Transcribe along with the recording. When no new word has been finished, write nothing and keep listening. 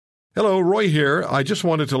Hello, Roy here. I just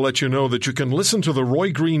wanted to let you know that you can listen to The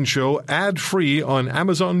Roy Green Show ad-free on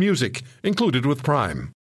Amazon Music, included with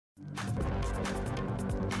Prime.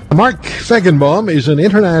 Mark Feigenbaum is an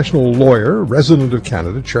international lawyer, resident of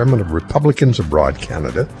Canada, chairman of Republicans Abroad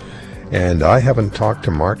Canada, and I haven't talked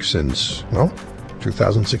to Mark since,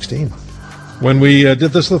 2016. When we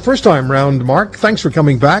did this the first time round, Mark, thanks for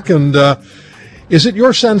coming back, and is it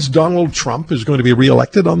your sense Donald Trump is going to be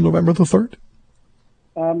reelected on November the 3rd?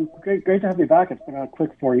 Great to have me back. It's been a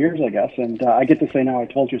quick 4 years, I guess, and I get to say now I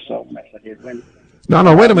told you so when I said he'd win.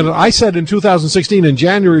 No, wait a minute. I said in 2016, in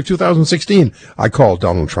January of 2016, I called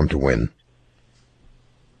Donald Trump to win.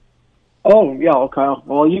 Oh, yeah, okay.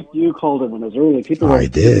 Well, you called him when it was early. People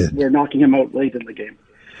were knocking him out late in the game.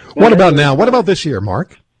 But what about now? What about this year,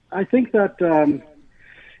 Mark? I think that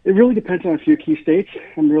it really depends on a few key states.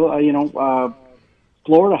 And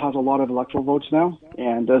Florida has a lot of electoral votes now,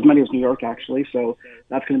 and as many as New York, actually. So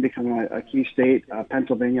that's going to become a key state.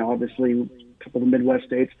 Pennsylvania, obviously, a couple of the Midwest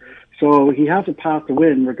states. So he has a path to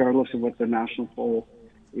win, regardless of what the national poll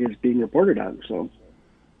is being reported at. So,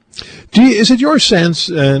 is it your sense,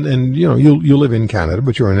 and you live in Canada,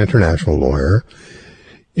 but you're an international lawyer,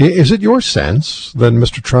 is it your sense that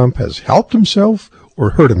Mr. Trump has helped himself or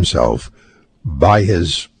hurt himself by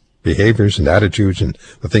his behaviors and attitudes and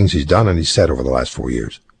the things he's done and he's said over the last 4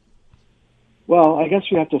 years? Well, I guess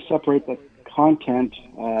you have to separate the content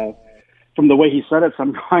from the way he said it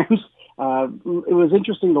sometimes. It was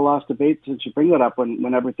interesting, the last debate, since you bring that up,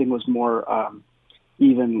 when everything was more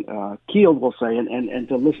even keeled, we'll say, and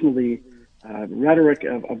to listen to the rhetoric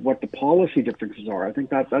of what the policy differences are. I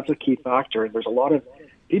think that's a key factor. There's a lot of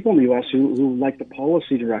people in the U.S. who like the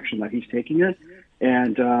policy direction that he's taking it,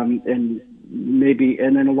 and then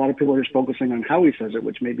a lot of people are just focusing on how he says it,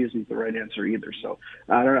 which maybe isn't the right answer either. So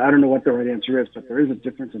I don't know what the right answer is, but there is a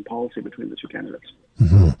difference in policy between the two candidates.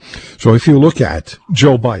 Mm-hmm. So if you look at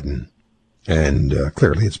Joe Biden, and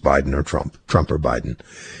clearly it's Biden or Trump or Biden,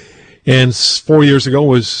 and 4 years ago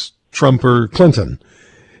was Trump or Clinton,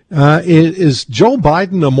 is Joe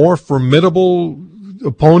Biden a more formidable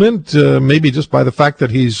opponent, maybe just by the fact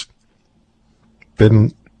that he's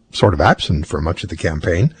been sort of absent for much of the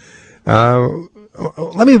campaign?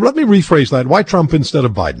 Let me rephrase that. Why Trump instead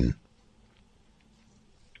of Biden?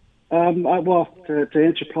 Well, to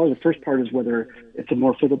answer probably the first part is whether it's a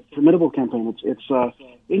more formidable campaign. It's an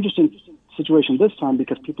interesting situation this time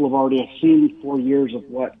because people have already seen 4 years of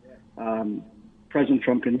what President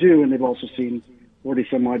Trump can do, and they've also seen 40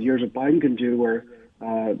 some odd years of Biden can do, where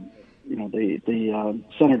the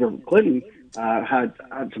Senator Clinton had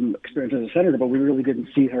some experience as a senator, but we really didn't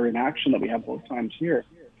see her in action that we have both times here.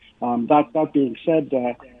 That being said,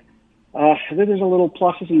 I think there's a little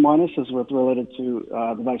pluses and minuses related to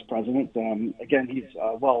the vice president. Again, he's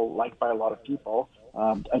well liked by a lot of people,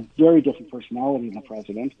 a very different personality than the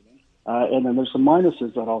president, and then there's some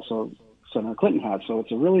minuses that also Senator Clinton had. So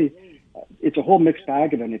it's a whole mixed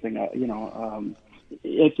bag of anything.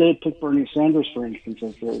 If they had picked Bernie Sanders, for instance,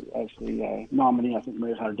 as the nominee, I think we may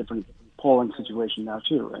have had a different polling situation now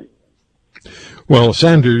too, right? Well,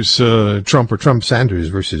 Sanders, Trump or Trump Sanders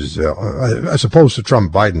versus, as opposed to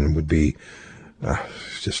Trump Biden, would be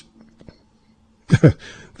just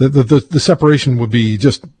the separation would be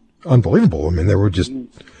just unbelievable. I mean, there were just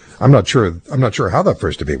I'm not sure how that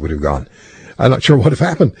first debate would have gone. I'm not sure what have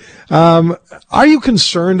happened. Are you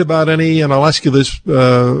concerned about any? And I'll ask you this,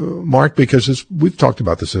 Mark, because we've talked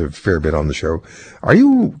about this a fair bit on the show. Are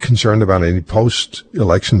you concerned about any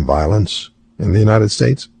post-election violence in the United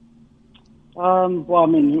States? Well, I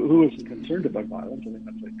mean, who isn't concerned about violence? I think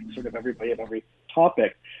that's a concern of everybody, of every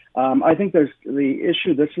topic. I think there's the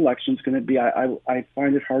issue this election is going to be, I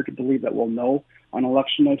find it hard to believe that we'll know on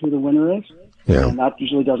election night who the winner is. Yeah. And that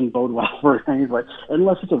usually doesn't bode well for anybody,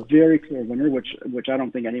 unless it's a very clear winner, which I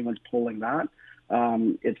don't think anyone's polling that.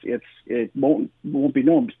 It won't be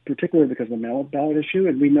known, particularly because of the mail ballot issue.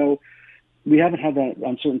 And we haven't had that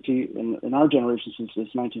uncertainty in our generation since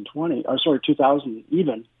 2000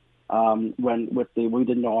 even. When we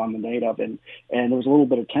didn't know on the night of, and there was a little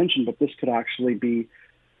bit of tension, but this could actually be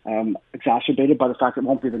exacerbated by the fact it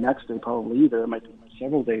won't be the next day probably either. It might be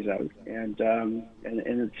several days out, and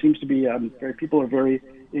it seems to be people are very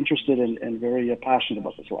interested and very passionate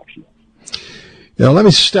about this election. Now, let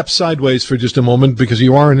me step sideways for just a moment because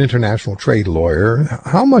you are an international trade lawyer.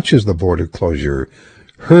 How much is the border closure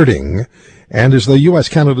hurting, and is the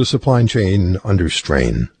U.S.-Canada supply chain under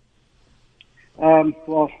strain?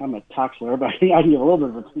 Well, I'm a tax lawyer, but I give a little bit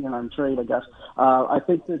of opinion on trade, I guess. I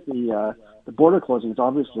think that the border closing is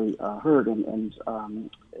obviously hurt, and I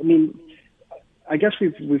mean, I guess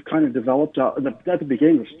we've kind of developed at the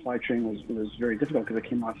beginning. The supply chain was very difficult because it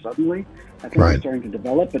came on suddenly. I think it's starting to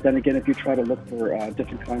develop, but then again, if you try to look for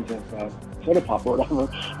different kinds of soda pop or whatever,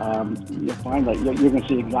 you'll find that you're going to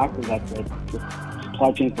see exactly that the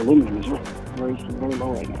supply chain for aluminum is very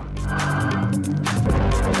low right now.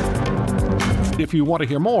 If you want to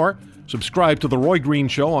hear more, subscribe to The Roy Green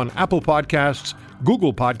Show on Apple Podcasts,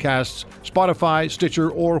 Google Podcasts, Spotify,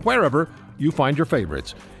 Stitcher, or wherever you find your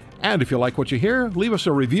favorites. And if you like what you hear, leave us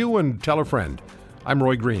a review and tell a friend. I'm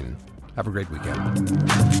Roy Green. Have a great weekend.